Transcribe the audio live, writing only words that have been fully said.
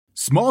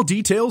Small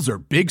details are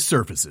big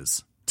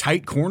surfaces.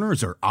 Tight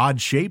corners are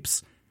odd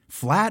shapes.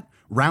 Flat,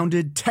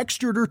 rounded,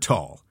 textured, or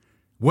tall.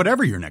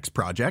 Whatever your next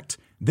project,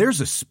 there's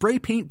a spray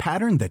paint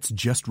pattern that's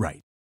just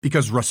right.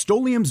 Because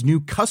Rust-Oleum's new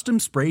Custom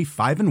Spray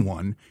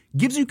 5-in-1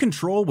 gives you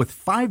control with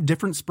 5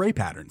 different spray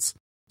patterns.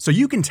 So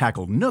you can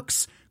tackle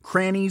nooks,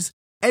 crannies,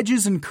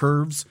 edges, and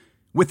curves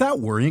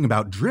without worrying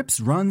about drips,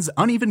 runs,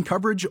 uneven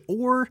coverage,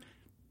 or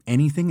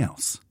anything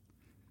else.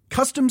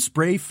 Custom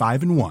Spray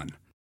 5-in-1.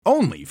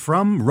 Only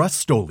from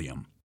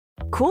Rust-Oleum.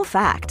 Cool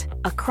fact,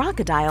 a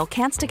crocodile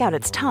can't stick out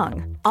its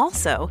tongue.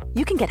 Also,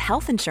 you can get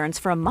health insurance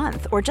for a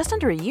month or just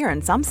under a year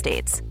in some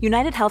states.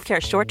 United Healthcare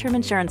short-term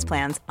insurance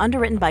plans,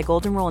 underwritten by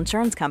Golden Rule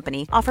Insurance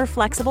Company, offer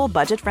flexible,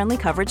 budget-friendly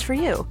coverage for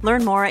you.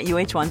 Learn more at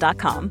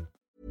uh1.com.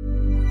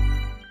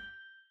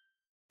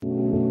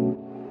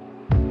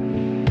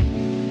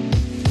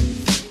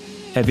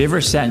 Have you ever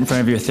sat in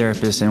front of your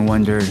therapist and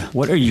wondered,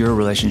 what are your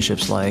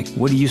relationships like?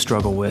 What do you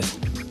struggle with?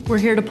 We're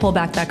here to pull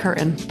back that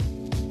curtain.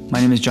 My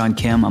name is John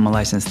Kim. I'm a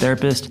licensed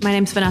therapist. My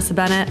name's Vanessa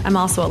Bennett. I'm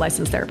also a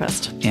licensed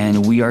therapist.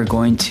 And we are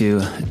going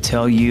to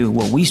tell you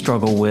what we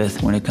struggle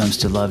with when it comes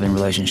to love and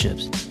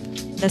relationships.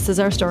 This is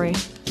our story.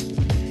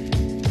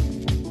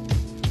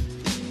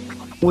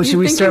 What should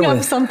we start with? Thinking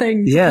of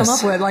something to come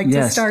up with,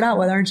 to start out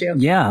with, aren't you?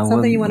 Yeah.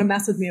 Something you want to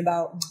mess with me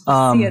about.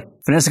 See it.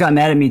 Vanessa got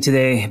mad at me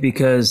today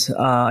because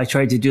I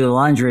tried to do the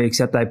laundry,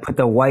 except I put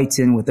the whites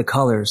in with the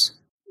colors.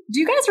 Do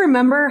you guys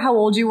remember how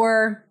old you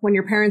were when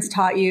your parents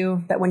taught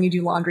you that when you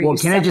do laundry, you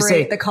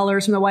separate the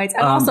colors from the whites?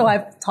 And also,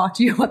 I've talked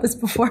to you about this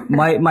before.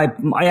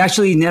 I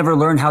actually never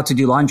learned how to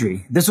do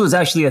laundry. This was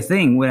actually a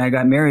thing when I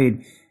got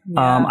married.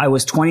 Yeah. I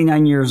was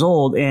 29 years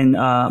old, and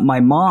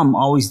my mom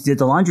always did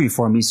the laundry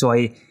for me, so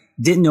I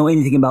didn't know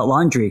anything about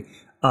laundry.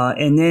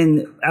 And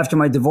then after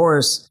my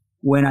divorce,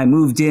 when I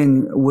moved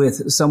in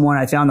with someone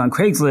I found on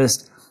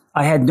Craigslist,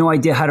 I had no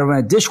idea how to run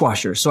a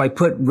dishwasher. So I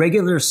put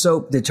regular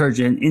soap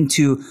detergent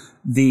into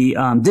the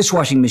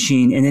dishwashing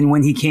machine. And then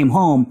when he came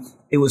home,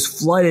 it was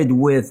flooded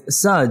with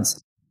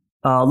suds.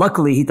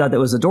 Luckily, he thought that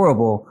was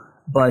adorable.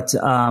 But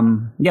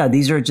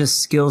these are just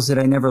skills that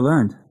I never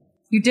learned.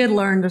 You did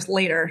learn this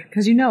later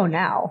because you know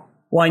now.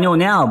 Well, I know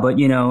now, but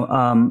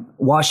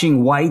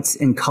washing whites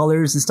and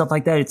colors and stuff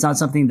like that, it's not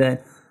something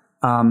that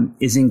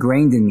is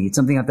ingrained in me. It's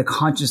something I have to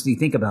consciously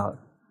think about.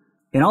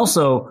 And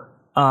also,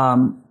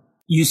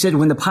 you said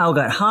when the pile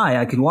got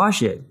high, I could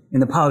wash it.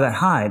 And the pile got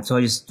high, so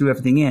I just threw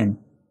everything in.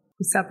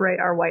 We separate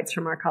our whites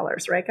from our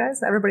colors, right,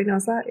 guys? Everybody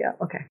knows that? Yeah,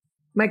 okay.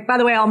 By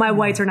the way, all my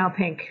whites are now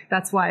pink.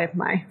 That's why of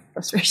my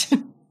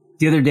frustration.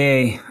 The other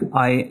day,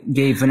 I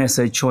gave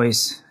Vanessa a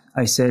choice.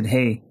 I said,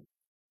 hey,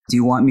 do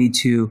you want me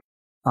to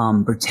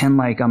pretend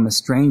like I'm a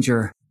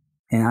stranger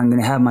and I'm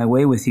going to have my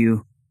way with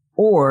you?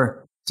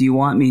 Or do you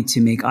want me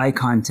to make eye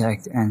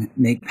contact and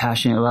make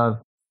passionate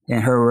love?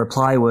 And her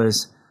reply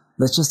was,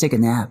 let's just take a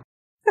nap.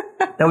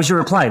 That was your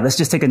reply. Let's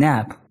just take a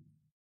nap.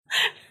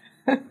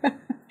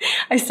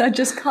 I said,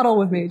 just cuddle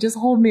with me. Just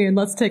hold me and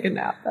let's take a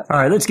nap. All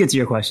right, let's get to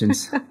your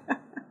questions.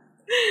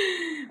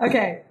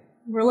 Okay.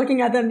 We're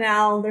looking at them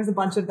now. There's a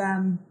bunch of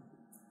them.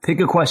 Pick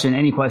a question,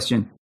 any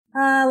question.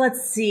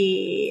 Let's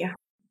see.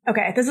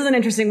 Okay, this is an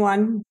interesting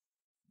one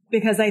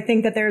because I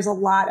think that there's a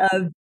lot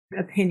of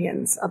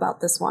opinions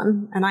about this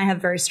one, and I have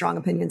very strong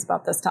opinions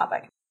about this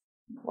topic.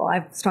 Well, I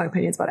have strong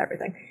opinions about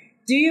everything.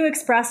 Do you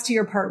express to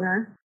your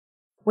partner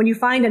when you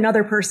find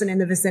another person in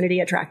the vicinity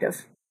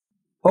attractive?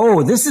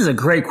 Oh, this is a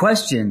great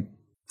question.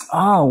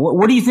 Oh,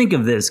 what do you think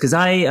of this? Because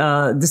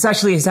this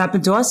actually has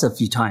happened to us a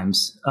few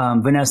times.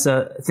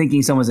 Vanessa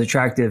thinking someone's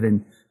attractive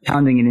and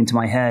pounding it into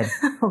my head.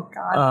 Oh,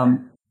 God.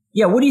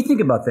 What do you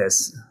think about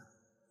this?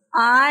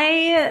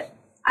 I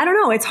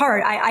don't know. It's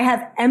hard. I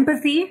have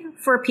empathy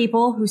for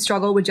people who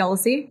struggle with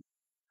jealousy.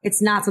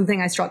 It's not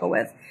something I struggle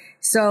with.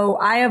 So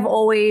I have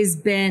always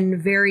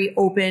been very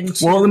open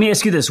to... Well, let me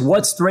ask you this.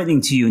 What's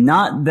threatening to you?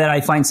 Not that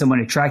I find someone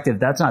attractive.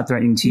 That's not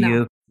threatening to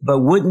you.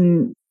 But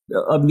wouldn't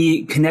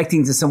me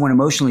connecting to someone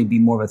emotionally be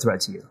more of a threat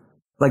to you?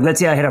 Like, let's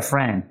say I had a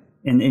friend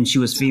and she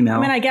was female.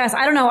 I mean, I guess.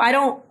 I don't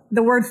know.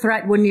 The word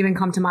threat wouldn't even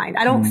come to mind.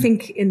 I don't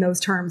think in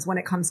those terms when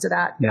it comes to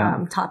that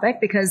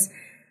topic because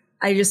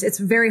it's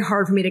very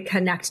hard for me to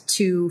connect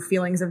to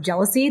feelings of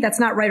jealousy. That's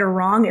not right or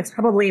wrong. It's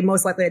probably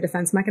most likely a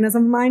defense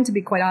mechanism of mine, to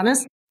be quite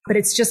honest. But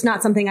it's just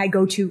not something I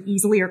go to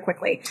easily or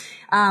quickly.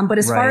 But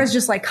as far as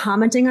just like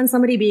commenting on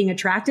somebody being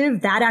attractive,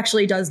 that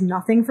actually does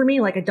nothing for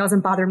me. Like it doesn't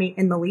bother me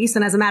in the least.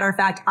 And as a matter of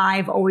fact,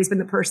 I've always been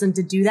the person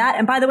to do that.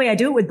 And by the way, I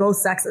do it with both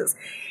sexes.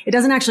 It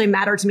doesn't actually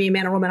matter to me,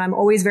 man or woman. I'm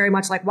always very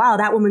much like, wow,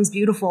 that woman's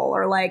beautiful.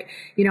 Or like,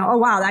 oh,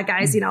 wow, that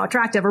guy's,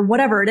 attractive or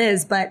whatever it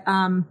is. But,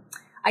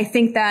 I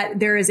think that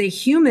there is a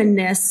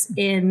humanness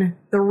in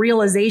the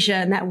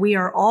realization that we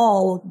are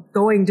all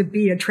going to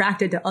be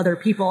attracted to other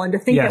people, and to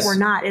think that we're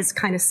not is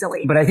kind of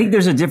silly. But I think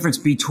there's a difference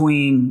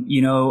between,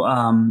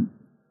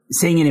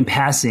 saying it in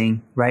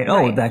passing, right?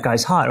 Oh, that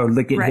guy's hot, or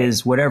look at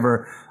his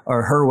whatever,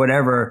 or her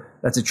whatever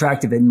that's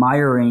attractive,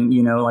 admiring,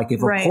 like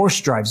if a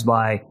Porsche drives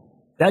by.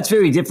 That's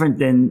very different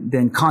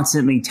than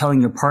constantly telling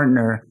your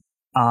partner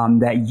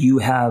that you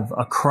have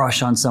a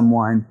crush on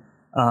someone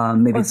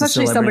Maybe it's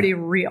especially somebody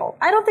real.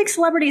 I don't think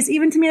celebrities,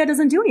 even to me, that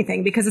doesn't do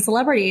anything because a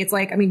celebrity, it's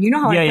like, I mean, you know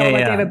how I feel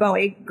about David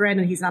Bowie.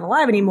 Granted, he's not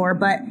alive anymore,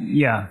 but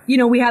you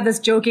know, we have this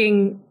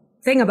joking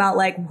thing about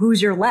like, who's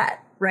your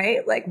let,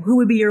 right? Like, who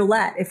would be your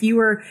let if you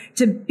were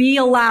to be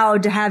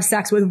allowed to have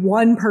sex with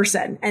one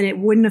person and it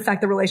wouldn't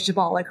affect the relationship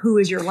at all? Like, who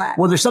is your let?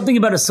 Well, there's something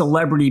about a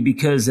celebrity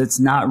because it's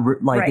not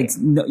it's,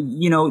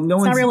 you know, no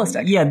one's not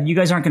realistic. Yeah. You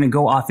guys aren't going to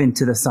go off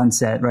into the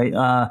sunset,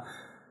 right?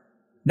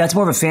 That's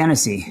more of a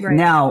fantasy. Right.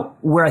 Now,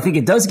 where I think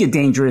it does get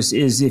dangerous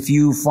is if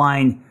you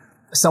find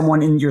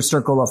someone in your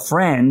circle of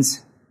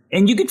friends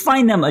and you could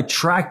find them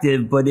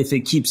attractive, but if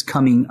it keeps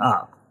coming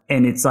up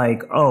and it's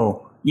like,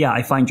 oh, yeah,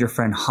 I find your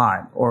friend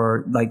hot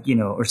or like, you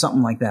know, or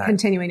something like that.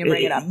 Continuing to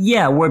bring it up.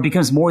 Yeah, where it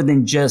becomes more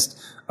than just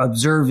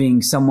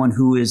observing someone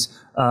who is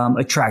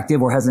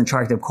attractive or has an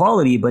attractive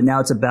quality, but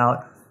now it's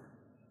about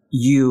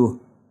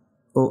you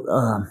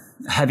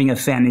having a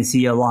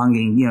fantasy, a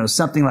longing, you know,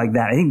 something like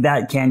that. I think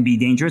that can be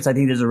dangerous. I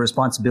think there's a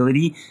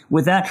responsibility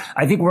with that.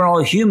 I think we're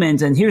all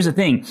humans. And here's the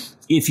thing.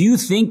 If you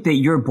think that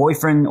your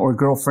boyfriend or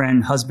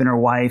girlfriend, husband or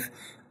wife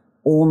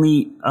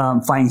only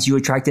finds you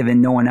attractive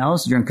and no one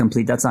else, you're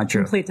incomplete. That's not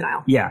true. Complete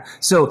denial. Yeah.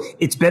 So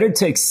it's better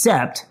to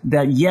accept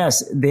that,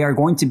 yes, they are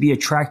going to be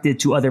attracted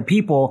to other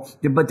people,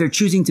 but they're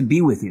choosing to be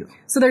with you.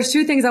 So there's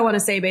two things I want to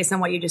say based on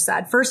what you just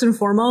said. First and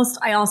foremost,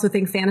 I also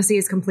think fantasy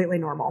is completely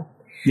normal.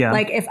 Yeah.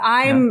 Like if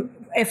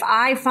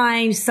I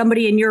find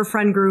somebody in your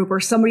friend group or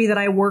somebody that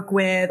I work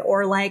with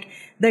or like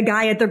the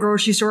guy at the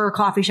grocery store or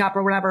coffee shop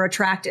or whatever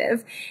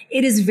attractive,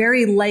 it is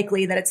very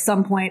likely that at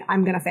some point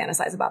I'm going to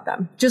fantasize about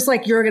them. Just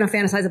like you're going to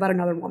fantasize about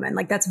another woman.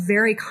 Like that's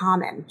very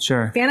common.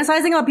 Sure.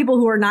 Fantasizing about people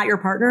who are not your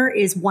partner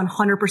is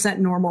 100%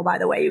 normal, by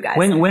the way, you guys.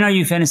 When are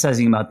you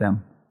fantasizing about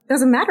them?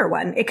 Doesn't matter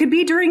when. It could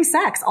be during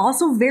sex.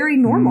 Also very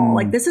normal.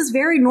 Like this is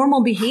very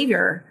normal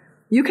behavior.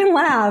 You can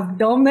laugh.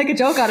 Don't make a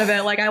joke out of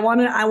it. Like I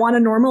want to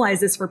normalize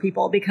this for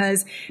people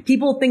because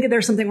people think that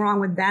there's something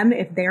wrong with them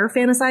if they're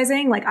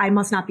fantasizing. Like I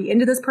must not be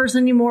into this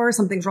person anymore.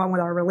 Something's wrong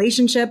with our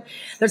relationship.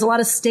 There's a lot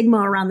of stigma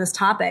around this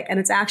topic. And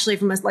it's actually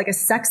from a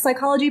sex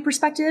psychology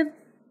perspective,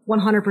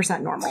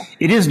 100% normal.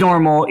 It is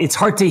normal. It's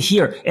hard to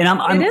hear. And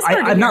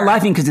I'm not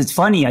laughing because it's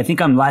funny. I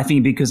think I'm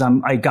laughing because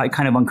I got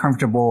kind of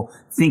uncomfortable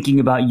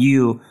thinking about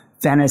you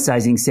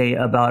fantasizing, say,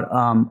 about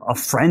a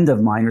friend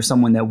of mine or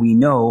someone that we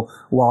know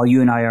while you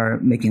and I are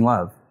making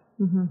love.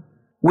 Mm-hmm.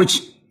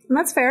 Which... And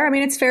that's fair. I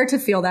mean, it's fair to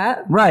feel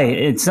that. Right.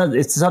 It's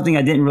something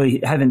I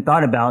haven't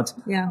thought about.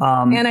 Yeah.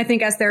 And I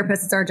think as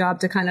therapists, it's our job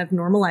to kind of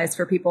normalize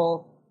for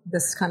people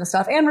this kind of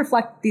stuff and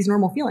reflect these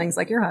normal feelings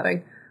like you're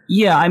having.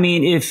 Yeah. I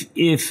mean,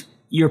 if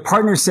your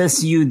partner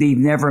says to you they've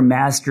never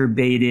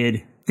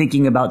masturbated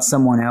thinking about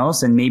someone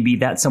else and maybe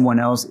that someone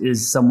else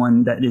is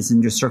someone that is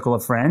in your circle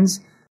of friends,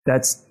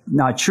 that's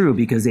not true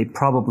because they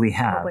probably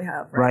have,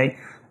 right?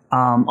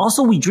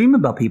 Also, we dream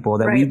about people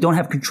that we don't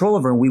have control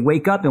over. And we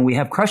wake up and we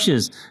have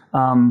crushes,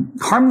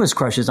 harmless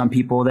crushes on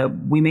people that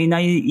we may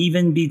not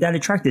even be that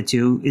attracted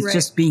to. It's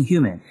just being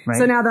human, right?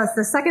 So now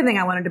the second thing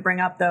I wanted to bring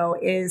up, though,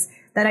 is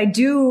that I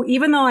do,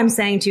 even though I'm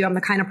saying to you, I'm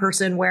the kind of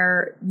person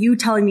where you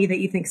telling me that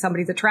you think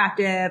somebody's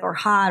attractive or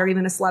hot or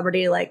even a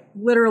celebrity, like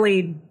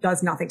literally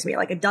does nothing to me.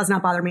 Like it does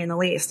not bother me in the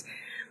least.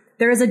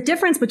 There is a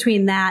difference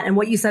between that and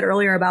what you said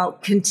earlier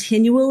about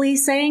continually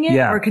saying it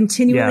or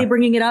continually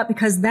bringing it up,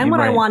 because then what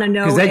I want to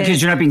know is...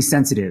 Because you're not being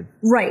sensitive.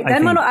 Right.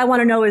 Then what I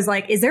want to know is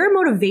like, is there a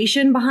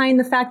motivation behind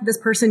the fact that this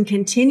person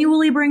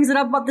continually brings it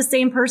up about the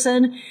same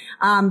person?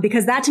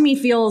 Because that to me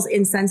feels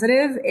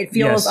insensitive. It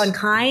feels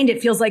unkind.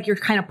 It feels like you're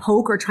kind of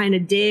poke or trying to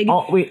dig. I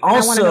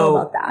want to know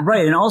about that.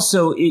 Right. And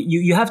also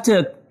you have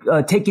to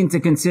take into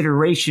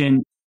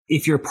consideration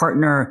if your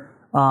partner...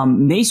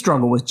 may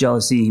struggle with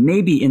jealousy,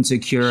 may be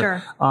insecure.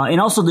 Sure. And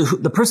also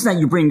the person that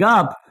you bring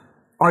up,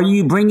 are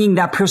you bringing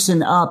that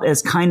person up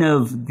as kind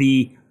of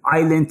the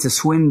island to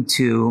swim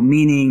to,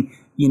 meaning,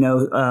 you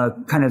know,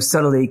 kind of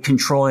subtly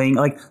controlling,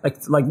 like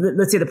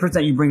let's say the person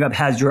that you bring up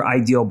has your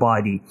ideal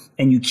body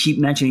and you keep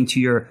mentioning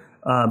to your,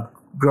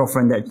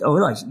 girlfriend that,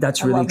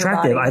 that's really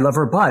attractive. I love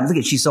her body. Look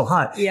at, she's so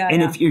hot. Yeah,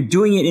 and if you're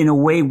doing it in a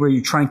way where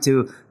you're trying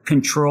to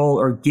control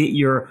or get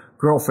your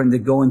girlfriend to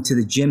go into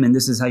the gym and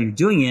this is how you're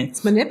doing it.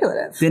 It's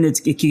manipulative. Then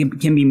it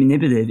can be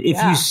manipulative.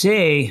 If you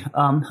say,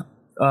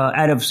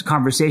 out of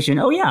conversation,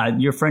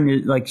 your friend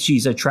is like,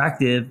 she's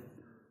attractive.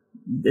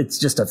 It's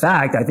just a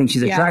fact. I think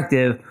she's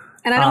attractive.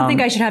 And I don't think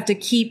I should have to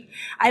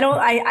I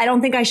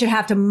don't think I should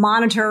have to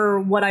monitor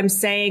what I'm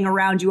saying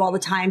around you all the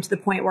time to the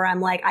point where I'm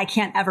like, I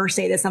can't ever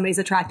say that somebody's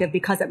attractive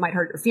because it might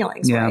hurt your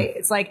feelings, right?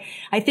 It's like,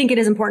 I think it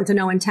is important to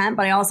know intent,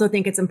 but I also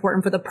think it's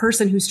important for the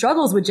person who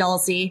struggles with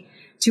jealousy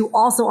to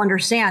also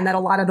understand that a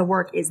lot of the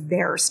work is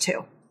theirs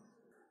too.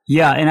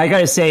 Yeah. And I got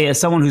to say, as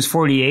someone who's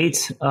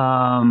 48,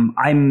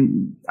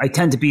 I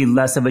tend to be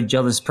less of a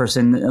jealous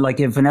person. Like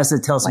if Vanessa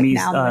tells me,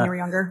 now when you were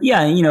younger.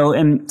 Yeah. You know,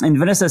 and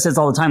Vanessa says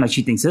all the time, like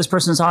she thinks this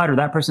person's hot or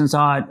that person's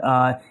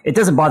hot. It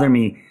doesn't bother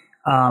me.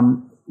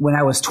 When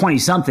I was 20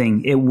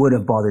 something, it would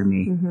have bothered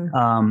me.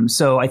 Mm-hmm.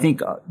 So I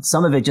think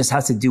some of it just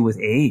has to do with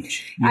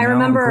age. I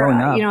remember,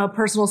 a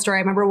personal story.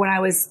 I remember when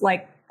I was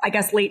like, I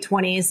guess, late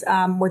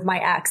 20s with my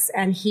ex,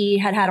 and he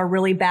had a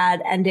really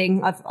bad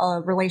ending of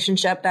a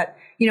relationship that,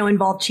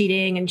 involved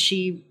cheating, and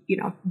she,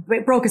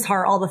 it broke his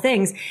heart, all the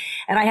things.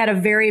 And I had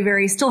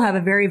still have a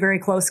very, very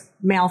close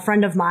male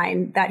friend of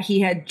mine that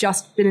he had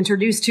just been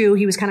introduced to.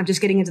 He was kind of just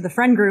getting into the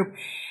friend group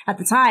at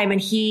the time. And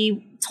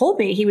he told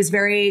me he was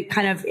very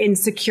kind of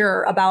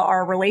insecure about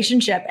our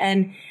relationship.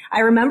 And I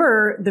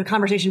remember the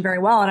conversation very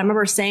well. And I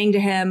remember saying to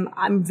him,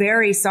 I'm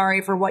very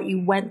sorry for what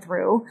you went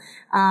through.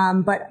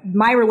 But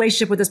my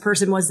relationship with this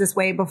person was this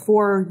way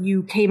before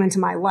you came into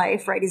my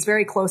life, right? He's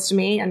very close to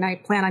me, and I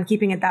plan on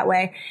keeping it that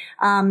way.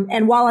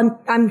 And while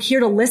I'm here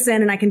to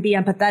listen and I can be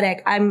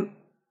empathetic,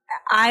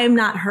 I'm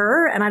not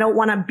her, and I don't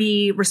want to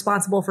be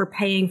responsible for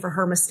paying for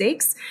her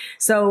mistakes.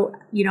 So,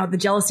 the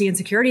jealousy and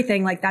insecurity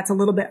thing, like, that's a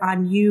little bit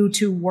on you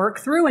to work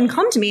through and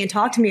come to me and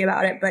talk to me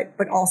about it.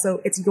 But also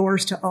it's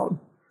yours to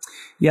own.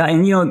 Yeah.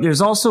 And,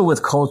 there's also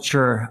with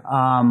culture,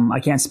 I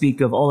can't speak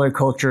of all other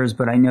cultures,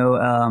 but I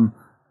know,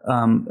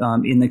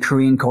 in the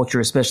Korean culture,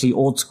 especially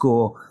old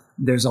school,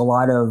 there's a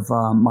lot of,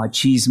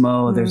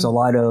 machismo. Mm-hmm. There's a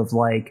lot of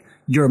like,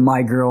 you're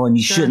my girl and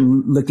you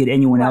shouldn't look at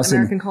anyone else.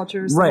 American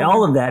cultures. Right.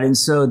 All of that. And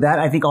so that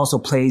I think also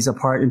plays a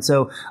part. And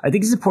so I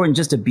think it's important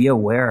just to be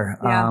aware.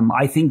 Yeah.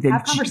 I think that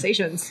have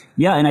conversations.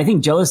 Yeah. And I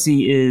think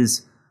jealousy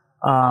is,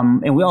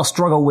 and we all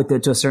struggle with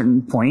it to a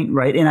certain point,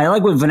 right? And I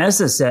like what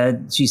Vanessa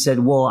said. She said,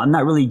 well, I'm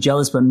not really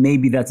jealous, but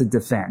maybe that's a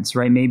defense,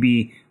 right?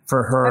 Maybe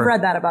for her. I've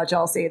read that about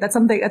jealousy. That's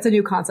a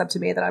new concept to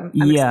me that I'm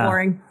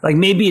exploring. Like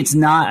maybe it's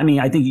not,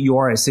 I think you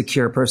are a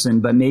secure person,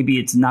 but maybe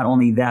it's not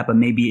only that, but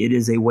maybe it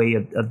is a way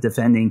of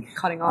defending.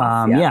 Cutting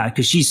off. Yeah.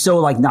 Cause she's so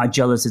like not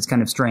jealous. It's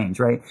kind of strange,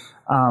 right?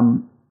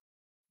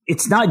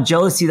 It's not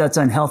jealousy that's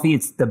unhealthy.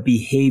 It's the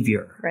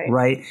behavior,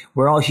 right?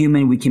 We're all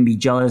human. We can be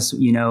jealous,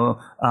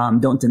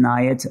 don't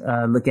deny it,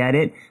 look at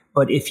it.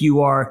 But if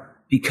you are,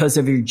 because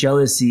of your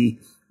jealousy,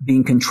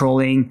 being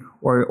controlling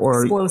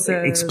or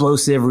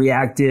explosive,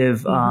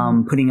 reactive,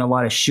 putting a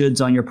lot of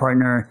shoulds on your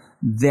partner,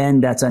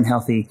 then that's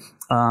unhealthy.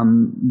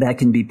 That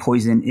can be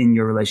poison in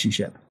your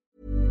relationship.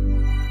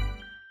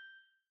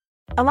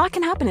 A lot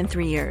can happen in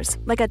 3 years,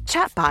 like a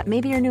chatbot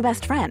may be your new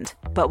best friend.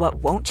 But what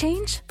won't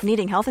change?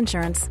 Needing health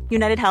insurance.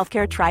 United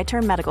Healthcare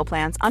Tri-Term Medical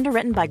Plans,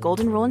 underwritten by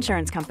Golden Rule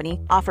Insurance Company,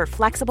 offer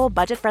flexible,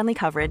 budget-friendly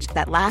coverage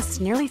that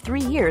lasts nearly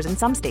 3 years in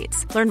some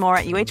states. Learn more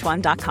at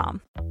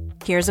uh1.com.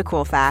 Here's a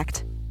cool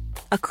fact.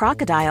 A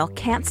crocodile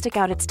can't stick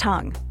out its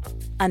tongue.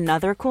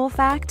 Another cool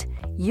fact,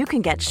 you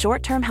can get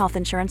short-term health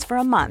insurance for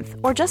a month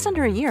or just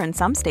under a year in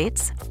some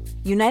states.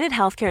 United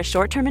Healthcare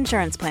short-term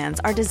insurance plans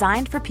are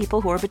designed for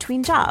people who are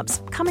between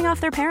jobs, coming off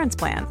their parents'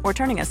 plan, or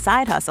turning a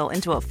side hustle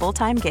into a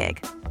full-time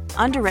gig.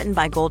 Underwritten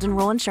by Golden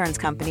Rule Insurance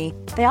Company,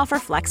 they offer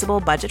flexible,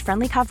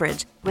 budget-friendly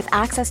coverage with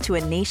access to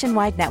a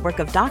nationwide network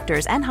of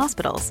doctors and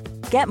hospitals.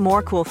 Get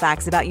more cool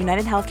facts about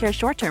United Healthcare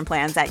short-term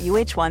plans at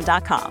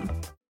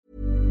uh1.com.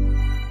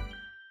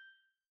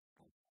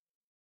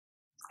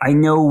 I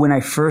know when I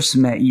first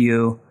met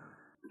you,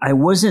 I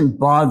wasn't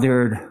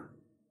bothered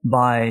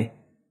by,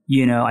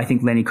 I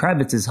think Lenny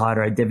Kravitz is hot,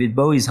 or David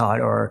Bowie's hot,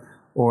 or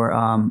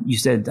you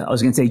said, I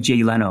was going to say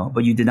Jay Leno,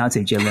 but you did not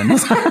say Jay Leno.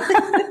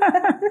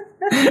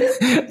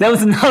 That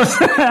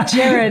was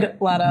Jared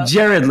Leto.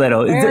 Jared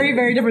Leto. Very,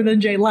 very different than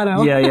Jay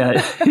Leno.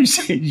 Yeah.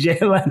 Jay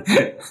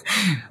Leno.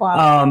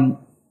 Wow.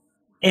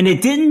 And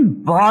it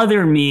didn't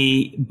bother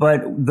me,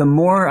 but the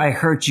more I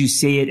heard you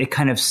say it, it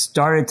kind of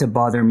started to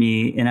bother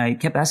me. And I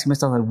kept asking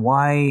myself, like,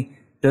 why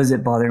does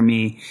it bother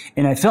me?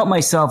 And I felt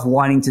myself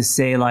wanting to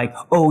say like,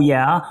 oh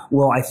yeah,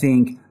 well, I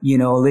think,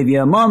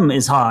 Olivia Munn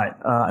is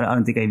hot. I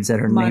don't think I even said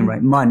her name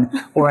right. Munn.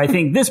 Or I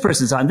think this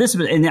person's hot.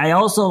 And I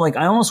also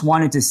I almost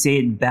wanted to say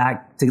it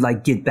back to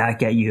like get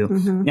back at you.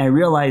 Mm-hmm. And I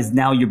realized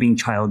now you're being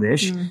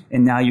childish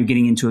and now you're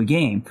getting into a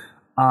game.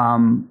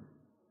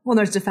 Well,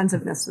 there's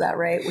defensiveness to that,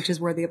 right? Which is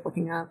worthy of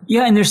looking at.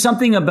 Yeah. And there's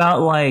something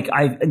about like,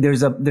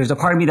 there's a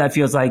part of me that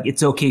feels like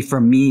it's okay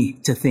for me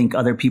to think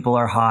other people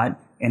are hot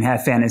and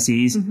have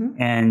fantasies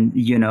and,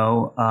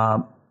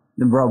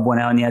 rub one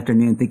out in the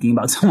afternoon thinking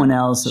about someone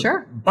else.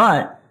 Sure.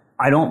 But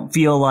I don't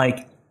feel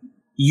like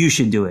you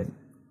should do it.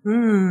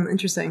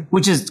 Interesting.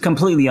 Which is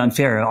completely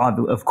unfair,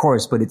 of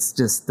course, but it's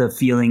just the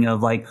feeling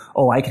of like,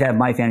 oh, I could have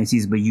my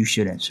fantasies, but you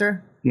shouldn't.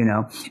 Sure.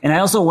 And I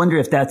also wonder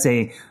if that's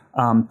a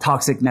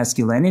toxic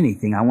masculinity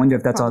thing. I wonder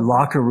if that's a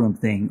locker room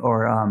thing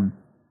or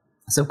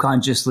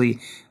subconsciously,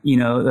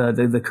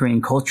 the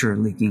Korean culture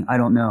leaking. I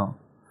don't know.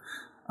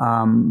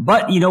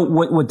 But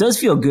what does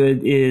feel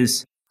good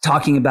is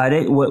talking about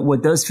it.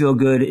 What does feel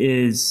good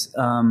is,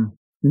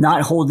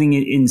 not holding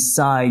it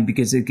inside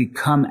because it could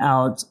come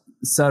out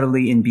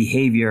subtly in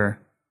behavior.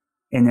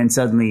 And then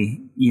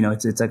suddenly,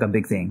 it's like a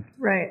big thing.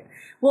 Right.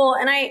 Well,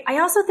 and I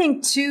also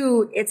think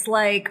too, it's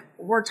like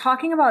we're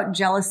talking about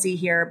jealousy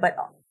here, but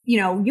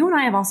you and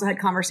I have also had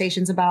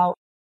conversations about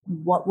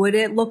what would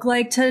it look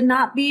like to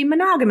not be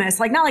monogamous?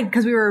 Like, not like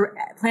because we were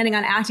planning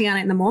on acting on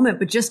it in the moment,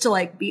 but just to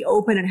like be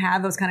open and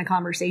have those kind of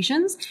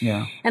conversations.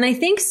 Yeah. And I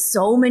think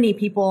so many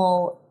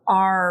people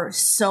are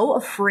so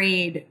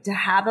afraid to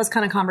have those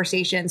kind of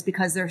conversations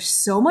because there's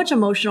so much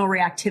emotional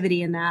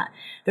reactivity in that.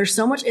 There's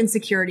so much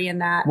insecurity in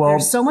that. Well,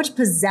 there's so much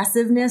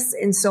possessiveness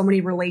in so many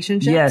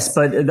relationships. Yes,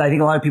 but I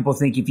think a lot of people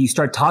think if you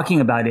start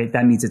talking about it,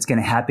 that means it's going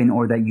to happen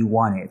or that you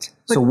want it.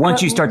 So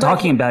once you start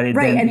talking about it,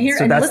 right, then,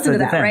 and that's listen the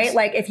to defense. that, right?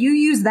 Like if you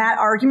use that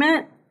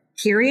argument,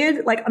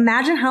 period, like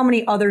imagine how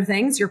many other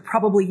things you're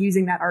probably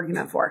using that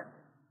argument for.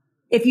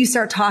 If you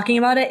start talking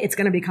about it, it's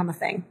going to become a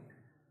thing.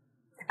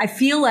 I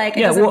feel like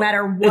it doesn't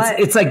matter what.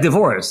 It's like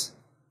divorce.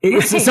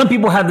 Some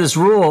people have this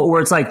rule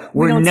where it's like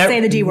we don't say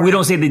the D word. We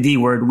don't say the D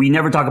word. We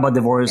never talk about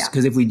divorce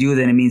because if we do,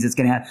 then it means it's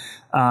going to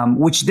have,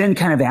 which then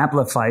kind of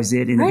amplifies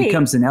it and it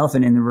becomes an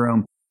elephant in the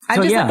room.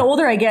 I'm just like the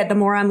older I get, the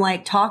more I'm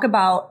like, talk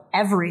about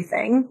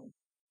everything,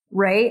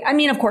 right? I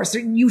mean, of course,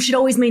 you should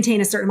always maintain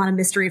a certain amount of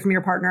mystery from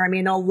your partner. I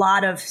mean, a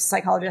lot of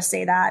psychologists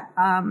say that.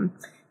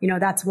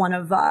 That's one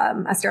of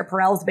Esther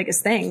Perel's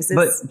biggest things.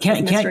 But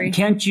can't we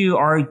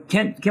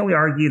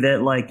argue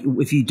that like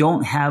if you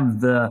don't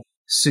have the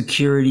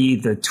security,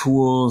 the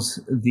tools,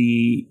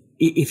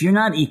 if you're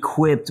not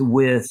equipped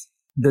with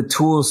the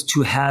tools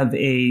to have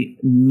a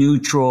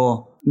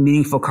neutral,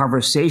 meaningful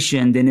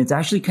conversation, then it's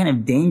actually kind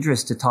of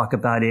dangerous to talk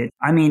about it.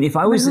 I mean, if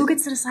I was, who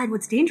gets to decide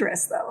what's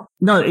dangerous though?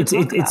 No,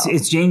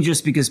 it's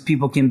dangerous because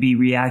people can be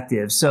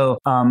reactive. So,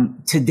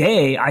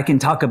 today I can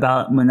talk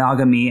about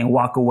monogamy and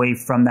walk away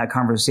from that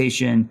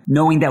conversation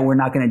knowing that we're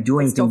not going to do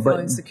anything, still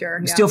feeling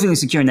secure, still feeling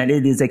secure in that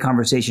it is a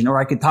conversation. Or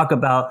I could talk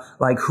about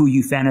like who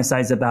you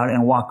fantasize about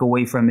and walk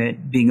away from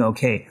it being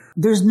okay.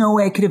 There's no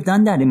way I could have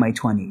done that in my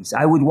 20s.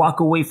 I would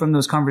walk away from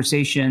those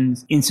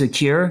conversations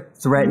insecure,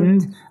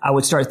 threatened. Mm-hmm. I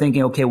would start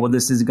thinking, okay, well,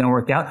 this isn't going to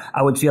work out.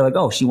 I would feel like,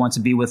 oh, she wants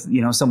to be with,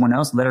 someone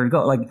else. Let her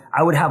go. Like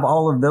I would have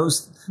all of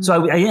those. Mm-hmm.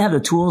 So I didn't have the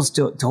tools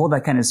to hold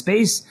that kind of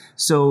space.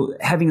 So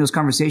having those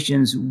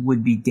conversations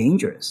would be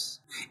dangerous.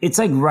 It's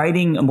like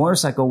riding a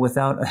motorcycle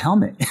without a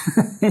helmet.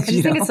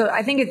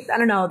 I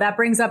don't know. That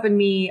brings up in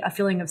me a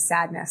feeling of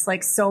sadness,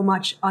 like so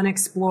much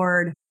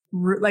unexplored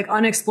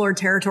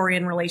territory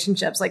in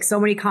relationships, like so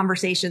many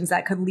conversations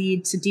that could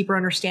lead to deeper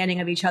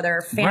understanding of each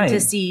other,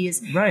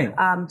 fantasies,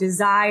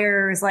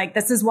 desires. Like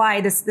this is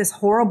why this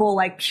horrible,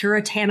 like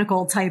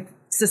puritanical type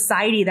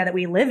society that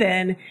we live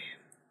in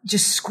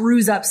just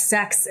screws up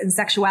sex and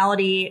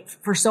sexuality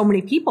for so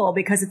many people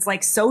because it's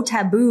like so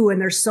taboo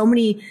and there's so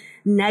many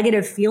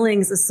negative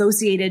feelings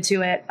associated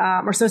to it,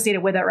 or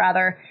associated with it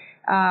rather.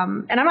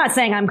 And I'm not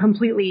saying I'm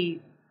completely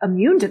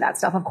immune to that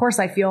stuff. Of course,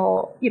 I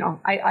feel,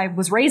 I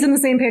was raised in the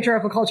same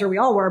patriarchal culture we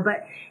all were,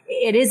 but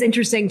it is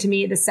interesting to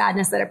me, the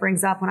sadness that it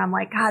brings up when I'm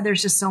like, God,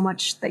 there's just so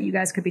much that you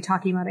guys could be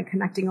talking about and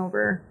connecting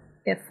over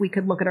if we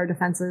could look at our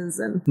defenses.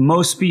 And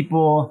most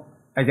people,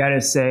 I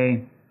gotta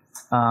say,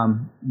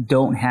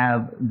 don't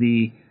have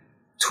the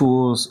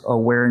tools,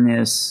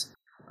 awareness,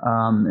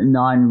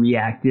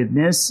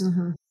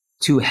 non-reactiveness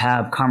to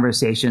have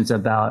conversations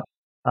about,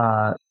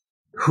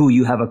 who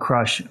you have a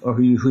crush or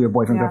who your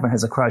boyfriend, girlfriend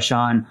has a crush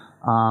on,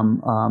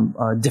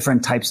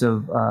 different types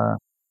of,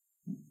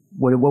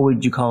 what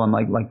would you call them?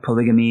 Like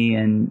polygamy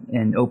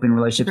and open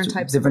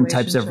relationships, different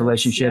types of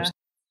relationships.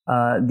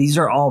 Yeah. These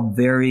are all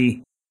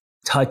very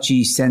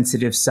touchy,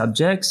 sensitive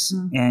subjects,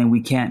 and we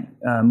can't,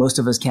 most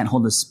of us can't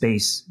hold a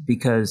space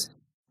because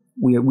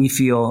we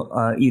feel,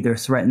 either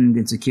threatened,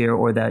 insecure,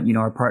 or that,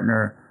 our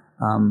partner,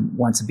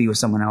 wants to be with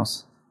someone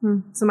else.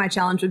 So my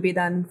challenge would be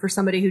then for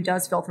somebody who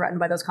does feel threatened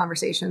by those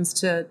conversations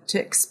to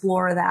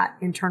explore that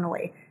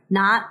internally,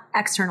 not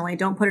externally.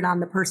 Don't put it on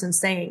the person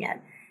saying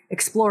it.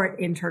 Explore it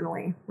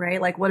internally,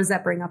 right? Like, what does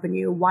that bring up in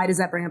you? Why does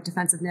that bring up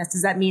defensive?ness?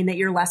 Does that mean that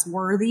you're less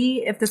worthy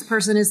if this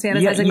person is fantasizing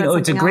about something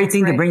it's a great else,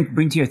 thing right? to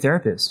bring to your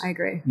therapist. I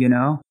agree.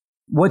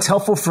 What's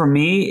helpful for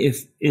me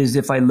is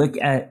if I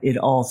look at it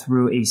all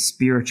through a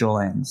spiritual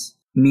lens,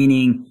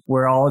 meaning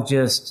we're all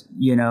just,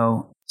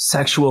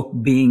 sexual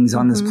beings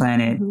on this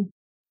planet.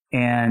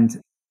 And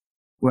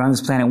we're on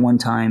this planet one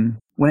time.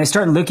 When I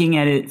start looking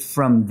at it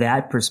from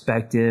that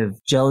perspective,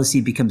 jealousy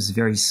becomes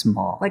very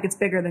small. Like it's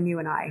bigger than you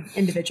and I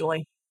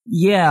individually.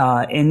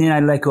 Yeah. And then I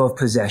let go of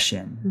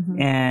possession.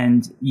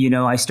 And,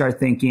 I start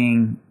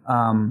thinking,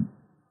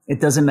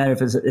 it doesn't matter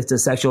if it's a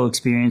sexual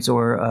experience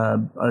or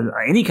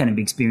any kind of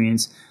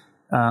experience.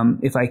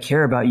 If I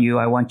care about you,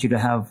 I want you to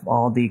have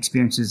all the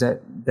experiences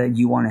that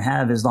you want to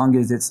have, as long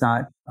as it's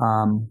not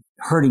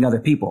hurting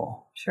other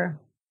people. Sure.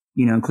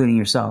 Including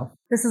yourself.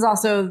 This is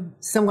also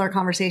similar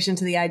conversation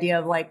to the idea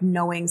of like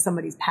knowing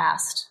somebody's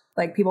past,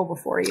 like people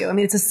before you. I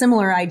mean, it's a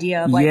similar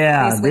idea of like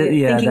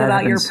basically thinking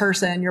about your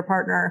person, your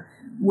partner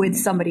with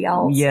somebody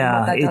else.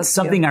 Yeah, it's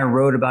something I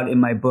wrote about in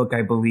my book,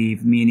 I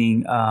believe,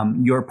 meaning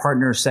your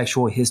partner's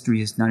sexual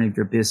history is none of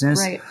your business.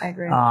 Right, I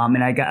agree.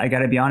 And I got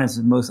to be honest,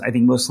 I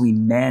think mostly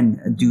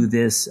men do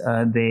this.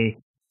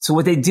 So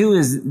what they do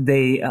is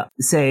they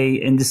say,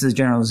 and this is a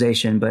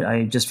generalization,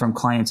 but just from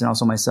clients and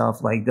also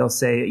myself, like they'll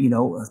say,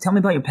 tell me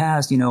about your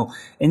past, and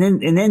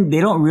then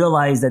they don't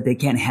realize that they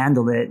can't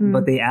handle it,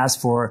 but they ask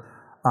for,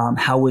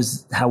 how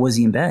was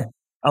he in bed?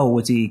 Oh,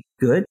 was he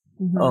good?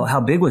 Oh, how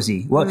big was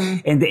he? Well,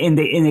 and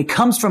it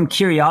comes from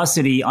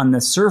curiosity on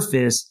the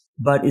surface,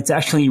 but it's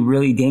actually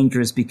really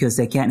dangerous because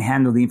they can't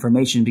handle the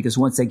information, because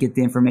once they get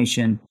the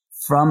information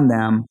from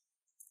them,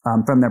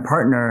 from their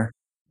partner,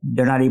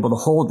 they're not able to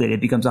hold it.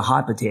 It becomes a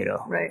hot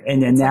potato. Right.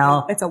 And then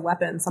it's a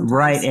weapon sometimes.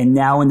 Right. And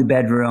now in the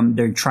bedroom,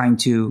 they're trying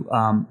to,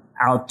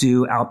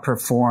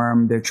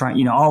 outperform. They're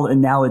trying,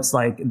 and now it's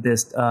like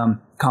this,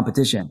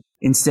 competition,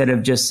 instead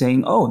of just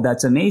saying, oh,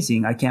 that's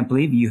amazing. I can't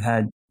believe you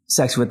had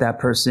sex with that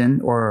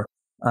person, or,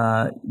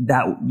 or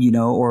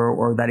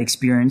that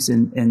experience.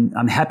 And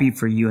I'm happy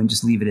for you, and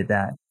just leave it at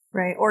that.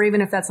 Right. Or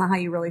even if that's not how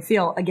you really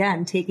feel,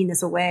 again, taking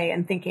this away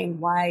and thinking,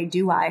 why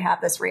do I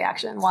have this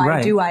reaction?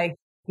 Why do I,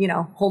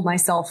 hold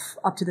myself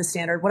up to the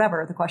standard,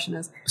 whatever the question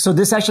is. So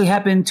this actually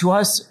happened to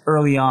us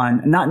early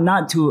on,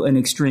 not to an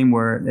extreme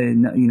where,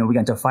 we got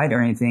into a fight or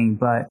anything,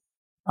 but,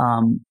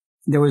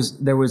 there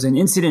was an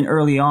incident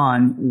early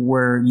on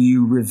where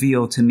you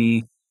revealed to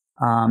me,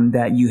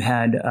 that you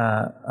had,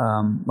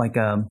 I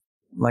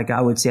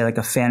would say like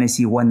a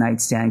fantasy one night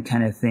stand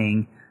kind of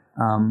thing,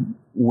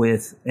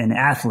 with an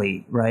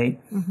athlete, right?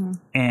 Mm-hmm.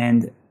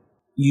 And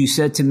you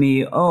said to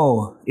me,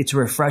 oh, it's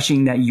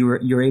refreshing that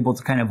you're able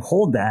to kind of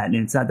hold that, and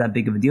it's not that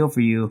big of a deal for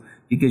you,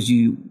 because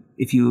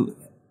if you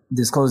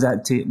disclose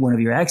that to one of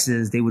your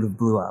exes, they would have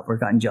blew up or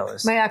gotten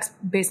jealous. My ex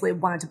basically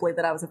wanted to believe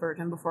that I was a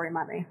virgin before he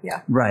met me.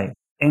 Yeah. Right.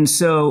 And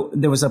so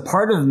there was a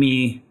part of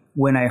me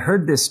when I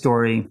heard this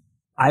story,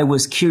 I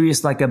was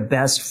curious like a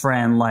best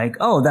friend, like,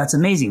 oh, that's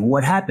amazing.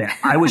 What happened?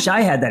 I wish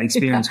I had that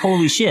experience. Yeah.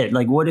 Holy shit.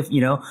 Like, what if,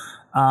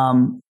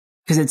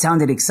 because it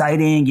sounded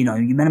exciting, you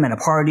met him at a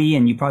party,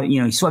 and you probably,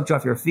 he swept you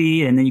off your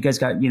feet, and then you guys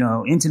got,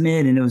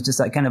 intimate, and it was just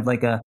like kind of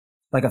like a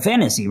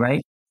fantasy,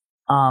 right?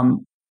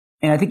 And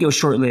I think it was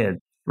short lived,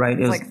 right?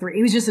 It was like 3.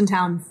 He was just in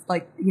town,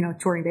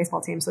 touring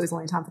baseball teams, so he was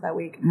only in town for that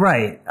week.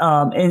 Right.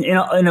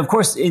 And of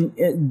course, the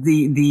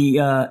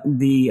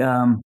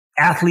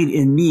athlete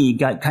in me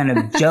got kind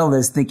of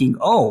jealous, thinking,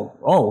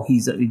 oh,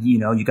 he's,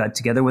 you got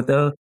together with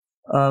a,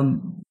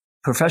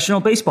 professional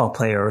baseball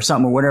player or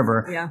something, or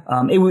whatever. Yeah.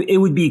 It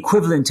would be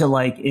equivalent to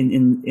like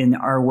in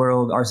our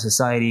world, our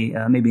society,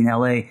 maybe in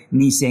LA,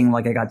 me saying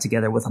like I got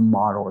together with a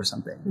model or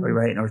something, mm-hmm.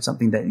 right? Or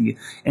something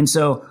and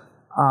so,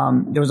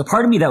 there was a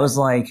part of me that was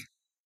like,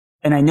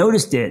 and I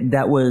noticed it,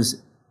 that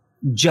was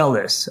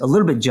jealous, a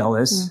little bit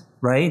jealous,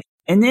 mm-hmm. right?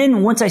 And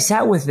then once I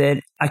sat with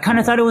it, I kind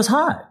of thought it was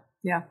hot.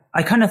 Yeah.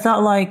 I kind of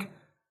thought like,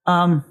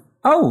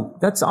 oh,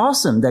 that's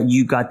awesome that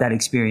you got that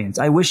experience.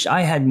 I wish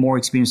I had more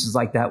experiences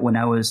like that when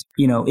I was,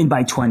 in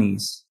my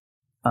 20s.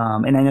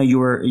 And I know you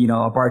were,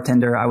 a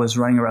bartender. I was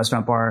running a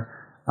restaurant bar.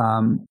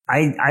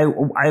 I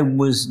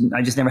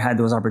just never had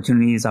those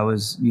opportunities. I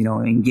was,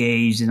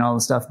 engaged and all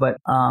the stuff, but,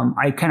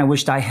 I kind of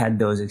wished I had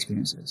those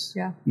experiences.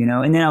 Yeah.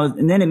 And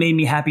then it made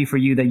me happy for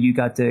you that you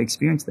got to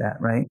experience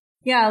that, right?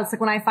 Yeah. It's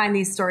like when I find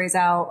these stories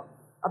out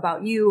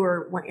about you,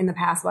 or in the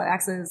past about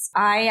exes,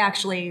 I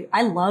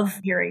love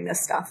hearing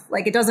this stuff.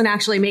 Like, it doesn't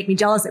actually make me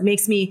jealous. It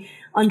makes me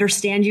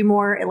understand you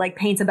more. It like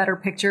paints a better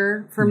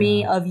picture for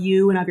me of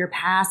you and of your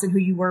past and who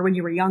you were when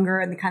you were younger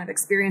and the kind of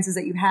experiences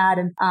that you had.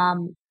 And,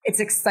 it's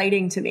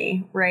exciting to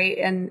me, right?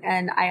 And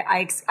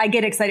I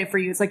get excited for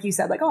you. It's like you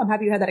said, like, oh, I'm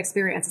happy you had that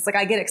experience. It's like,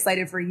 I get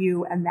excited for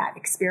you and that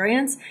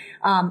experience,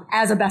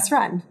 as a best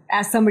friend,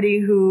 as somebody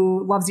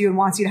who loves you and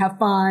wants you to have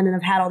fun and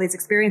have had all these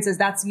experiences.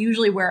 That's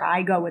usually where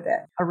I go with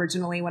it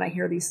originally when I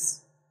hear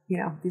these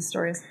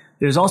stories.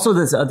 There's also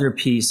this other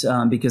piece,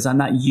 because I'm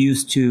not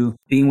used to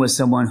being with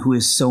someone who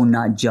is so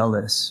not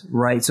jealous,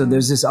 right? So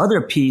there's this other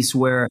piece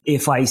where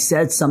if I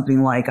said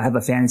something like, I have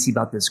a fantasy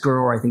about this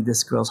girl, or I think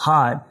this girl's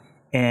hot,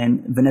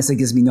 and Vanessa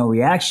gives me no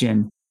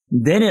reaction,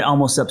 then it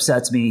almost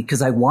upsets me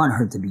because I want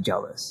her to be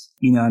jealous.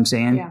 You know what I'm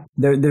saying? Yeah.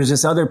 There's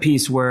this other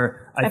piece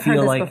where I've feel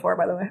heard this like before,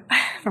 by the way.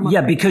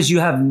 Yeah, because you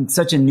have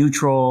such a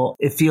neutral,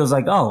 it feels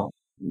like, oh,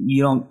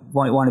 you don't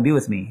want to be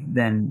with me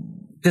then.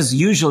 Because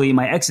usually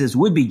my exes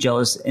would be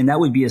jealous, and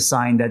that would be a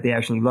sign that they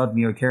actually loved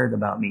me or cared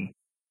about me.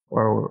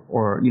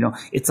 Or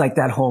it's like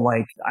that whole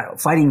like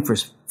fighting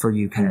for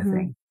you kind mm-hmm. of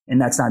thing. And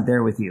that's not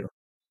there with you.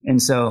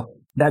 And so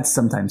that's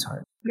sometimes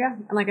hard. Yeah.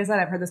 And like I said,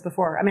 I've heard this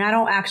before. I mean, I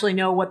don't actually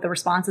know what the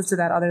response is to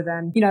that other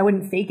than, I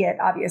wouldn't fake it,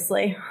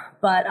 obviously.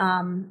 But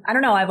I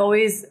don't know. I've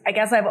always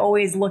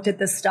looked at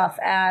this stuff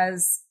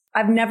as,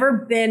 I've never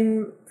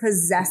been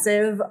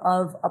possessive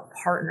of a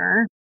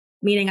partner,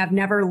 meaning I've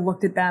never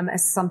looked at them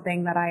as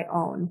something that I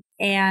own.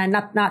 And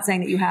not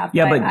saying that you have.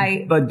 Yeah,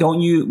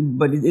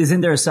 but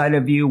isn't there a side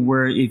of you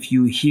where if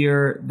you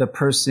hear the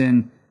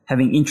person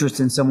having interest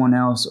in someone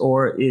else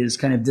or is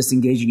kind of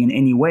disengaging in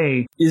any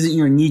way, isn't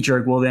your knee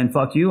jerk, well then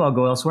fuck you, I'll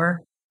go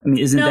elsewhere? I mean,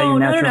 isn't that your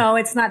natural? No,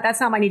 it's not. That's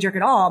not my knee jerk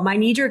at all. My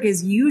knee jerk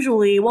is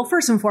usually, well,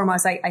 first and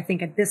foremost, I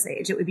think at this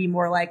age, it would be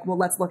more like, well,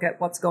 let's look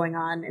at what's going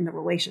on in the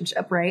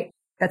relationship, right?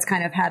 That's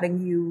kind of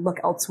having you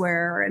look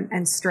elsewhere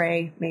and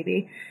stray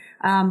maybe.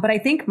 But I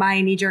think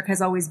my knee jerk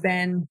has always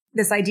been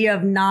this idea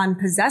of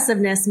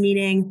non-possessiveness,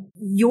 meaning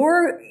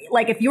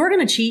if you're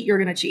going to cheat, you're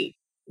going to cheat.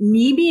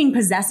 Me being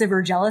possessive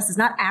or jealous is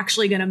not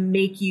actually going to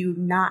make you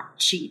not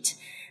cheat.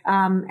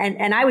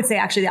 And I would say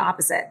actually the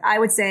opposite. I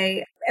would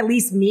say, at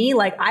least me,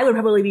 like I would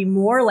probably be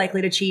more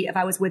likely to cheat if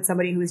I was with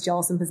somebody who is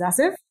jealous and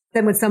possessive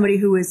than with somebody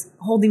who was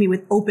holding me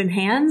with open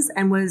hands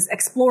and was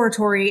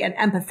exploratory and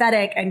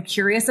empathetic and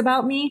curious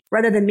about me,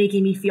 rather than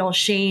making me feel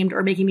shamed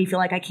or making me feel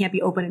like I can't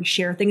be open and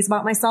share things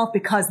about myself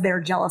because they're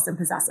jealous and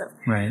possessive.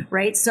 Right.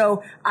 Right.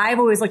 So I've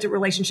always looked at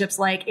relationships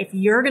like, if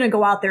you're going to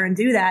go out there and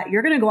do that,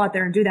 you're going to go out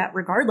there and do that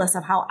regardless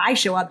of how I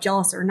show up,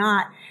 jealous or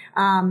not.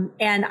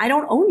 And I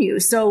don't own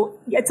you. So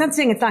it's not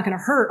saying it's not going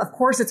to hurt. Of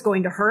course it's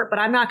going to hurt, but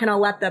I'm not going to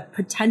let the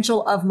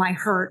potential of my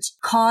hurt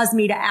cause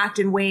me to act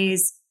in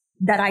ways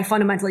that I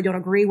fundamentally don't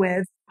agree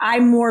with.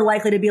 I'm more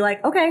likely to be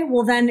like, okay,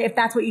 well then if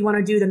that's what you want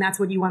to do, then that's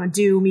what you want to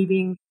do. Me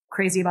being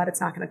crazy about it's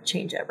not going to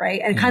change it.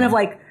 Right. And kind of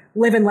like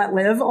live and let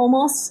live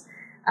almost.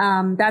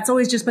 That's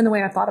always just been the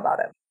way I've thought about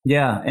it.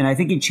 Yeah. And I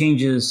think it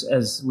changes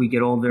as we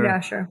get older.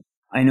 Yeah, sure.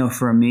 I know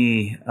for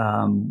me,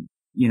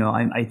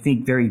 I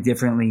think very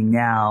differently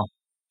now,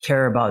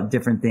 care about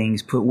different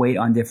things, put weight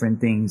on different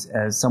things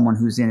as someone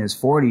who's in his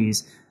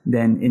 40s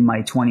than in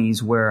my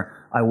 20s,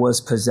 where I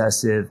was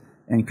possessive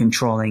and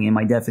controlling. And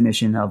my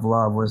definition of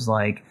love was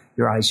like,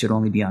 your eyes should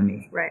only be on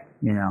me. Right.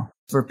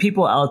 For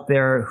people out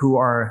there who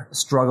are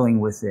struggling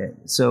with it.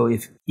 So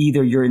if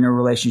either you're in a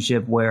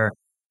relationship where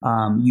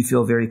you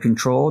feel very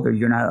controlled, or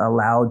you're not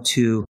allowed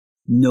to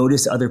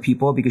notice other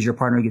people because your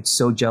partner gets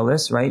so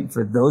jealous, right?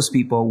 For those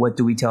people, what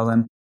do we tell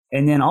them?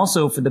 And then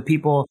also for the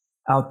people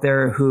out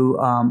there who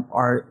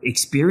are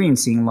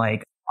experiencing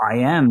like, I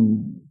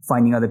am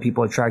finding other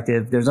people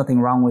attractive. There's nothing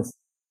wrong with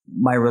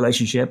my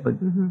relationship, but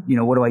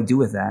what do I do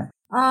with that?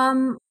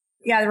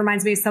 Yeah, it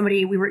reminds me of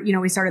somebody,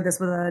 we started this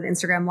with an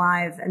Instagram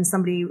live, and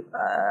somebody,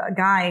 a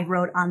guy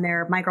wrote on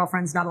there, my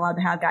girlfriend's not allowed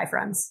to have guy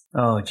friends.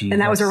 Oh, geez.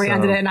 And that was where we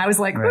ended it. And I was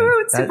like, right. Ooh,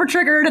 it's super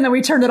triggered. And then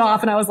we turned it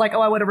off, and I was like,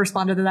 oh, I would have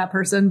responded to that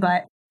person,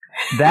 but.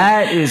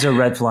 That is a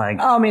red flag.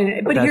 Oh, I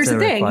mean, but here's the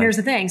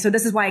thing. So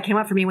this is why it came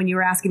up for me when you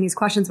were asking these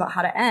questions about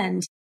how to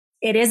end.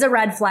 It is a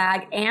red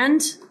flag,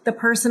 and the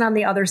person on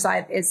the other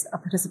side is a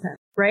participant,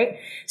 right?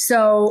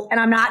 So, and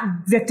I'm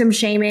not victim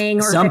shaming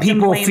or some victim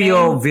people blaming.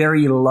 Feel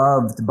very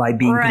loved by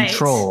being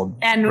controlled.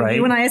 And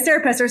you and I as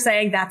therapists are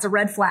saying that's a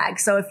red flag.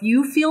 So if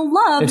you feel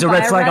loved, it's a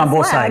red flag on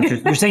both sides.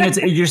 You're saying it's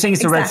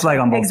exactly. A red flag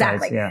on both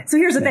sides. Yeah. So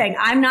here's the thing.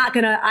 I'm not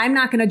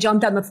gonna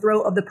jump down the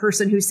throat of the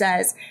person who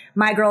says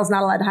my girl's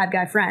not allowed to have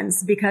guy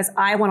friends, because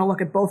I want to look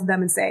at both of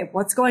them and say,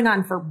 what's going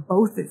on for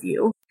both of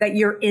you that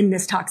you're in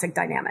this toxic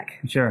dynamic?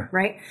 Sure.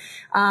 Right.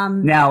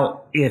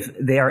 Now, if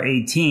they are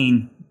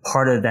 18,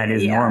 part of that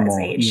is normal.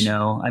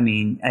 I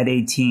mean, at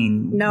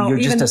 18, you're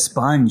just a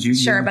sponge.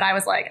 But I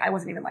was like, I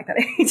wasn't even like that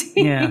at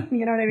 18. Yeah.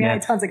 You know what I mean? Yeah. I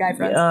had tons of guy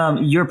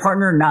friends. Your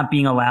partner not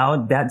being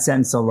allowed, that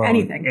sentence alone.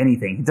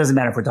 Anything. It doesn't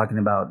matter if we're talking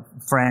about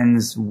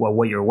friends,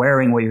 what you're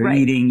wearing, what you're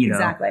eating.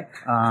 Exactly.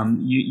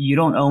 You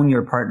don't own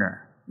your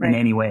partner in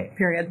any way.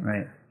 Period.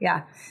 Right.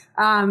 Yeah.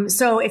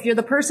 So if you're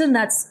the person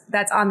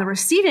that's on the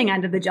receiving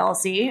end of the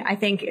jealousy, I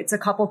think it's a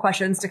couple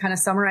questions to kind of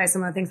summarize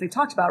some of the things we've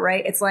talked about,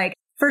 right? It's like,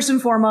 first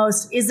and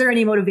foremost, is there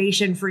any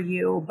motivation for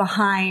you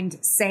behind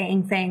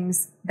saying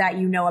things that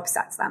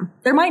upsets them?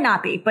 There might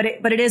not be, but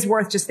it is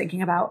worth just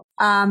thinking about.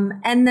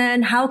 And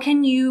then how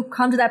can you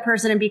come to that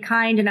person and be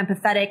kind and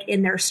empathetic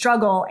in their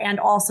struggle, and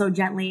also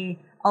gently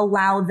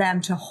allow them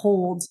to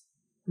hold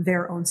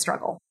their own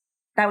struggle?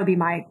 That would be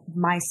my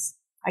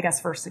I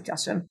guess, first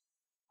suggestion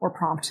or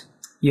prompt.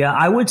 Yeah,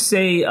 I would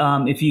say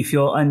if you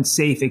feel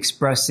unsafe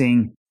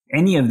expressing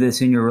any of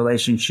this in your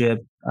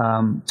relationship,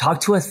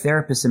 talk to a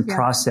therapist and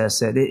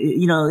process it.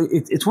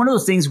 It's one of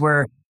those things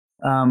where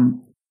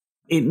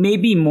it may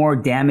be more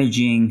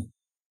damaging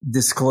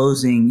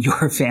disclosing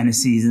your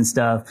fantasies and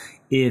stuff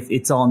if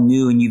it's all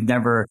new and you've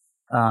never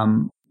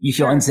you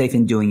feel unsafe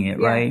in doing it,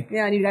 right?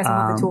 Yeah, and you guys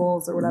have the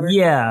tools or whatever.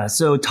 Yeah,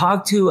 so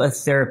talk to a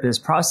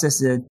therapist,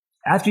 process it.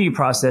 After you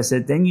process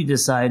it, then you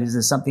decide, is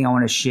this something I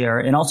want to share?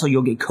 And also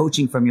you'll get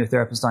coaching from your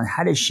therapist on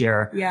how to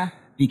share. Yeah.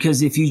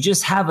 Because if you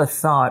just have a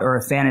thought or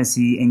a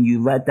fantasy and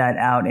you let that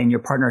out and your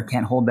partner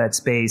can't hold that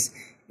space,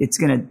 it's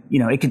going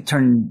to, it could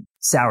turn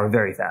sour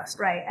very fast.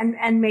 Right.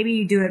 And maybe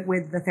you do it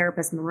with the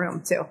therapist in the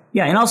room too.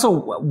 Yeah. And also,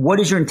 what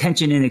is your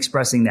intention in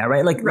expressing that,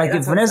 right? Like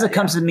if Vanessa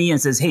comes to me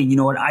and says, hey, you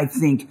know what? I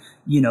think,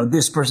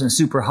 this person is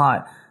super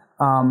hot.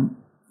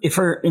 If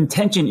her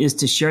intention is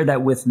to share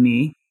that with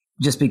me,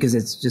 just because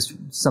it's just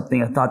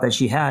a thought that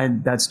she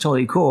had, that's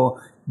totally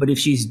cool. But if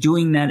she's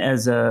doing that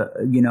as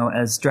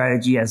as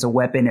strategy, as a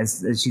weapon,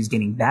 as she's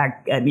getting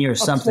back at me or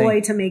something. A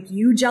ploy to make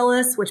you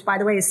jealous, which by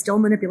the way is still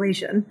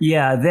manipulation.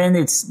 Yeah, then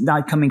it's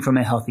not coming from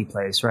a healthy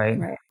place, right?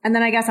 Right. And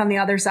then I guess on the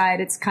other side,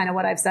 it's kind of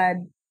what I've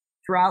said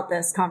throughout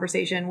this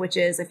conversation, which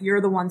is if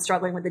you're the one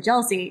struggling with the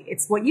jealousy,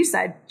 it's what you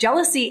said.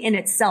 Jealousy in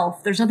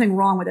itself, there's nothing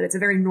wrong with it. It's a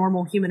very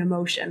normal human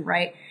emotion,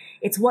 right?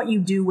 It's what you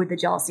do with the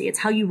jealousy. It's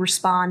how you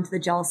respond to the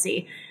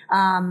jealousy.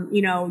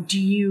 Do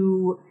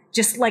you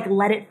just like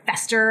let it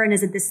fester? And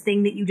is it this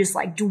thing that you just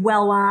like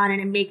dwell on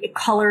and it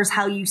colors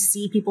how you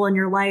see people in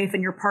your life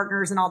and your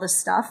partners and all this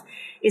stuff?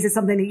 Is it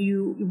something that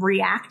you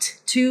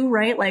react to,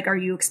 right? Like, are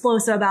you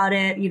explosive about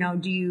it? You know,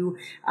 do you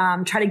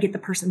try to get the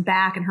person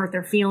back and hurt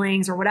their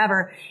feelings or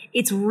whatever?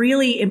 It's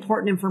really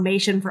important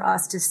information for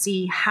us to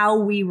see how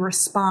we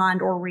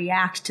respond or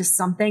react to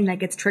something that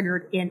gets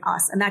triggered in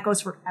us. And that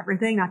goes for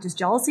everything, not just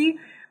jealousy.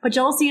 But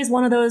jealousy is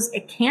one of those,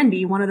 it can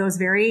be one of those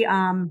very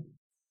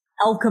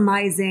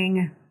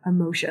alchemizing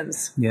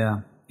emotions.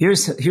 Yeah.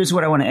 Here's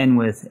what I want to end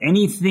with.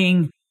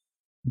 Anything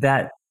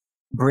that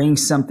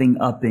brings something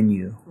up in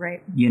you,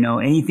 right? You know,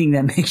 anything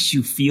that makes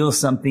you feel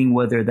something,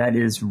 whether that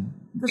is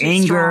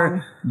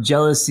anger,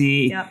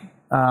 jealousy, yep.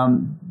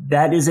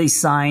 That is a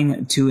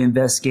sign to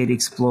investigate,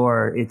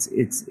 explore.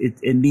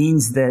 It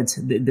means that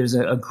there's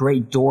a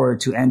great door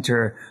to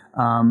enter.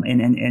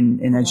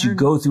 And as you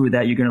go through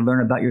that, you're going to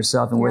learn about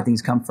yourself and where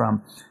things come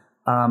from.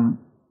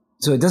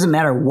 So it doesn't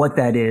matter what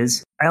that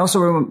is. I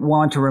also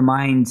want to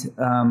remind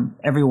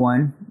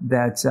everyone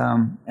that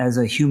as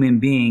a human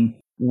being,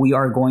 we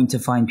are going to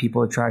find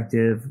people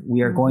attractive. We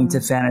are going to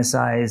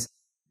fantasize.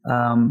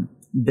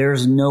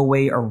 There's no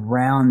way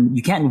around.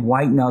 You can't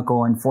white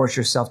knuckle and force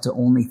yourself to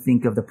only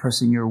think of the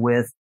person you're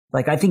with.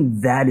 Like, I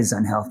think that is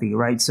unhealthy,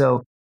 right?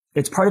 So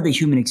it's part of the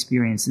human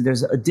experience.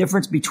 There's a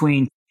difference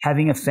between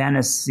having a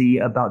fantasy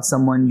about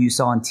someone you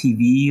saw on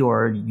TV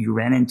or you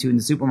ran into in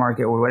the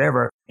supermarket or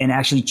whatever, and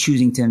actually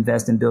choosing to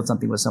invest and build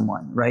something with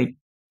someone, right?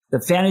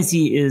 The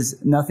fantasy is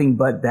nothing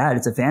but that.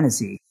 It's a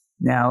fantasy.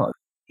 Now,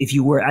 if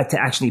you were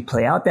to actually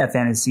play out that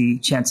fantasy,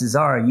 chances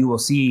are you will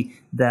see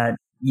that,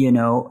 you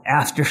know,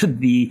 after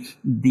the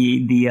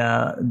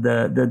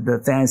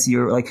fantasy,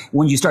 or like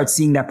when you start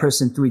seeing that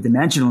person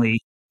three-dimensionally,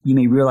 you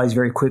may realize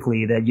very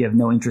quickly that you have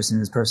no interest in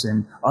this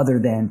person other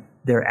than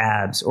their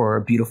abs or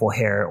beautiful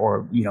hair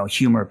or, you know,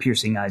 humor,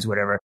 piercing eyes,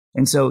 whatever.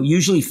 And so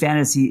usually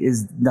fantasy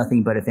is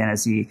nothing but a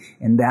fantasy.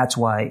 And that's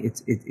why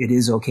it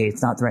is okay.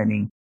 It's not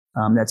threatening.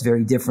 That's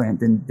very different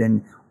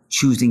than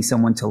choosing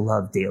someone to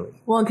love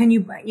daily. Well, and can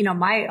you know,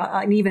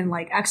 and even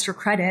like extra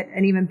credit,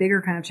 an even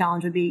bigger kind of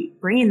challenge would be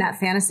bringing that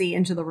fantasy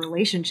into the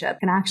relationship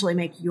can actually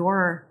make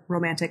your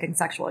romantic and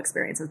sexual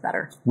experiences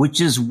better.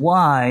 Which is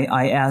why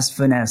I asked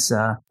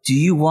Vanessa, do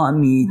you want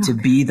me to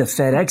be the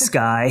FedEx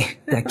guy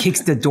that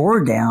kicks the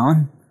door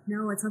down?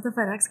 No, it's not the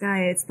FedEx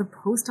guy. It's the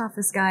post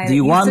office guy. Do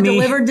you want me to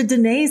deliver to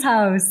Danae's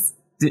house?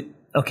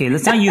 Okay,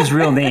 let's not use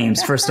real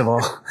names, first of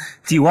all.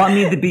 Do you want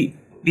me to be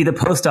the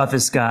post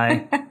office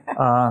guy?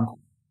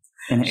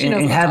 And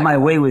have my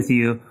way with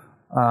you,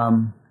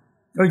 or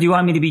do you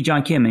want me to be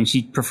John Kim? And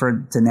she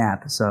preferred to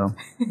nap. So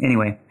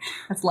anyway,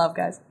 that's love,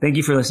 guys. Thank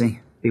you for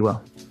listening. Be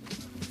well.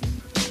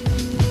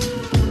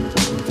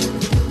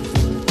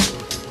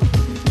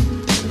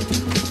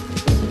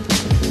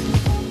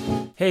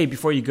 Hey,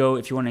 before you go,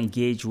 if you want to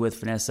engage with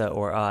Vanessa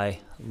or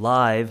I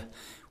live,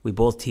 we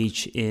both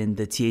teach in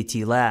the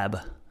TAT Lab.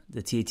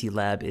 The TAT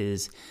Lab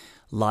is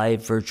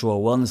live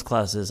virtual wellness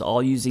classes,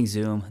 all using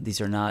Zoom. These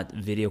are not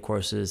video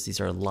courses.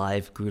 These are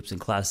live groups and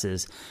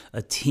classes.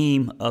 A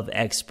team of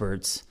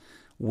experts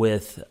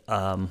with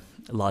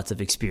lots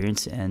of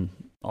experience and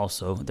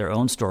also their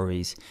own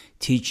stories,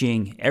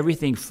 teaching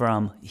everything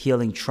from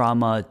healing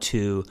trauma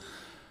to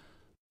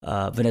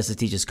Vanessa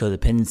teaches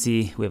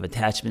codependency. We have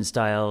attachment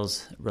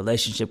styles,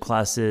 relationship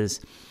classes.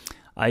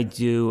 I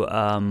do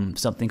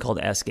something called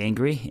Ask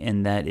Angry,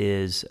 and that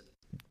is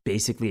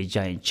basically a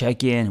giant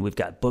check-in. We've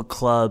got book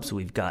clubs.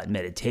 We've got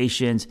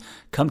meditations.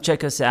 Come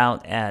check us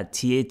out at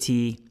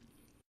TAT-Lab.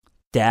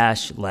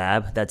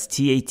 That's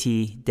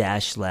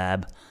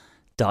TAT-Lab.com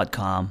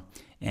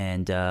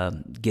and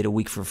get a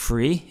week for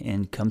free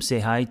and come say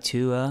hi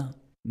to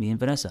me and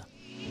Vanessa.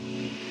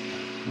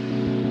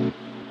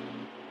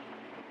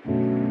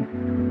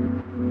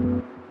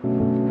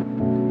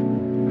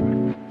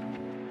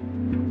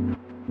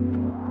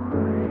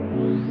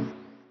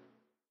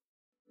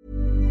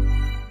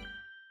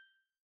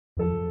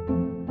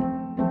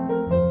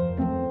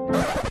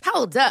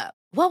 Hold up.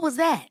 What was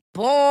that?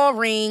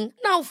 Boring.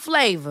 No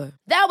flavor.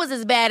 That was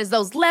as bad as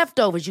those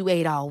leftovers you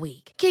ate all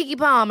week. Keke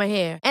Palmer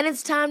here. And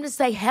it's time to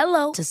say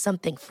hello to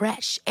something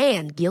fresh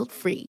and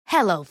guilt-free.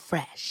 Hello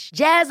Fresh.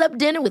 Jazz up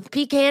dinner with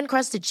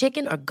pecan-crusted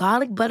chicken or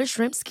garlic butter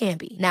shrimp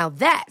scampi. Now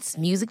that's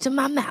music to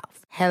my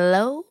mouth.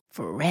 Hello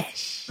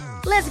Fresh.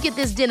 Let's get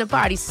this dinner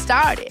party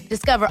started.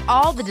 Discover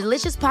all the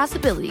delicious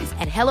possibilities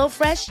at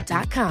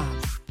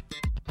HelloFresh.com.